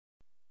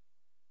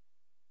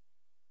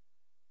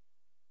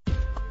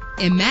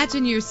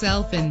Imagine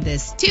yourself in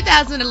this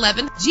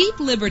 2011 Jeep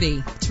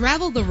Liberty.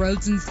 Travel the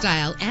roads in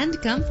style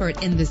and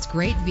comfort in this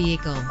great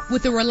vehicle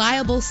with a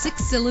reliable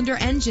 6-cylinder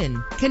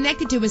engine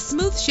connected to a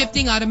smooth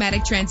shifting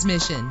automatic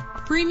transmission.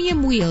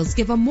 Premium wheels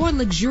give a more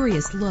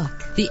luxurious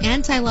look. The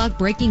anti-lock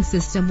braking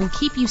system will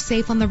keep you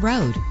safe on the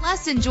road.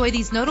 Plus, enjoy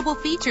these notable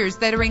features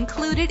that are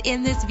included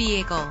in this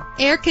vehicle: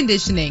 air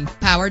conditioning,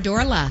 power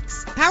door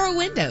locks, power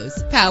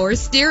windows, power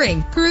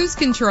steering, cruise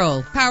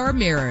control, power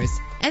mirrors,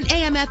 an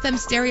AM/FM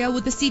stereo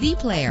with a CD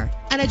player,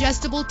 an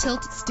adjustable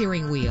tilt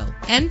steering wheel.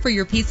 And for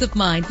your peace of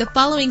mind, the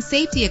following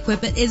safety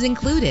equipment is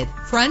included: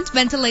 front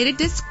ventilated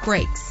disc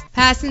brakes,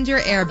 passenger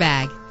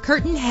airbag,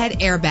 curtain head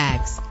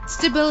airbags,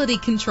 stability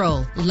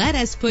control. Let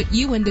us put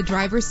you in the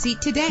driver's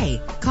seat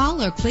today.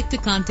 Call or click to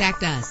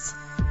contact us.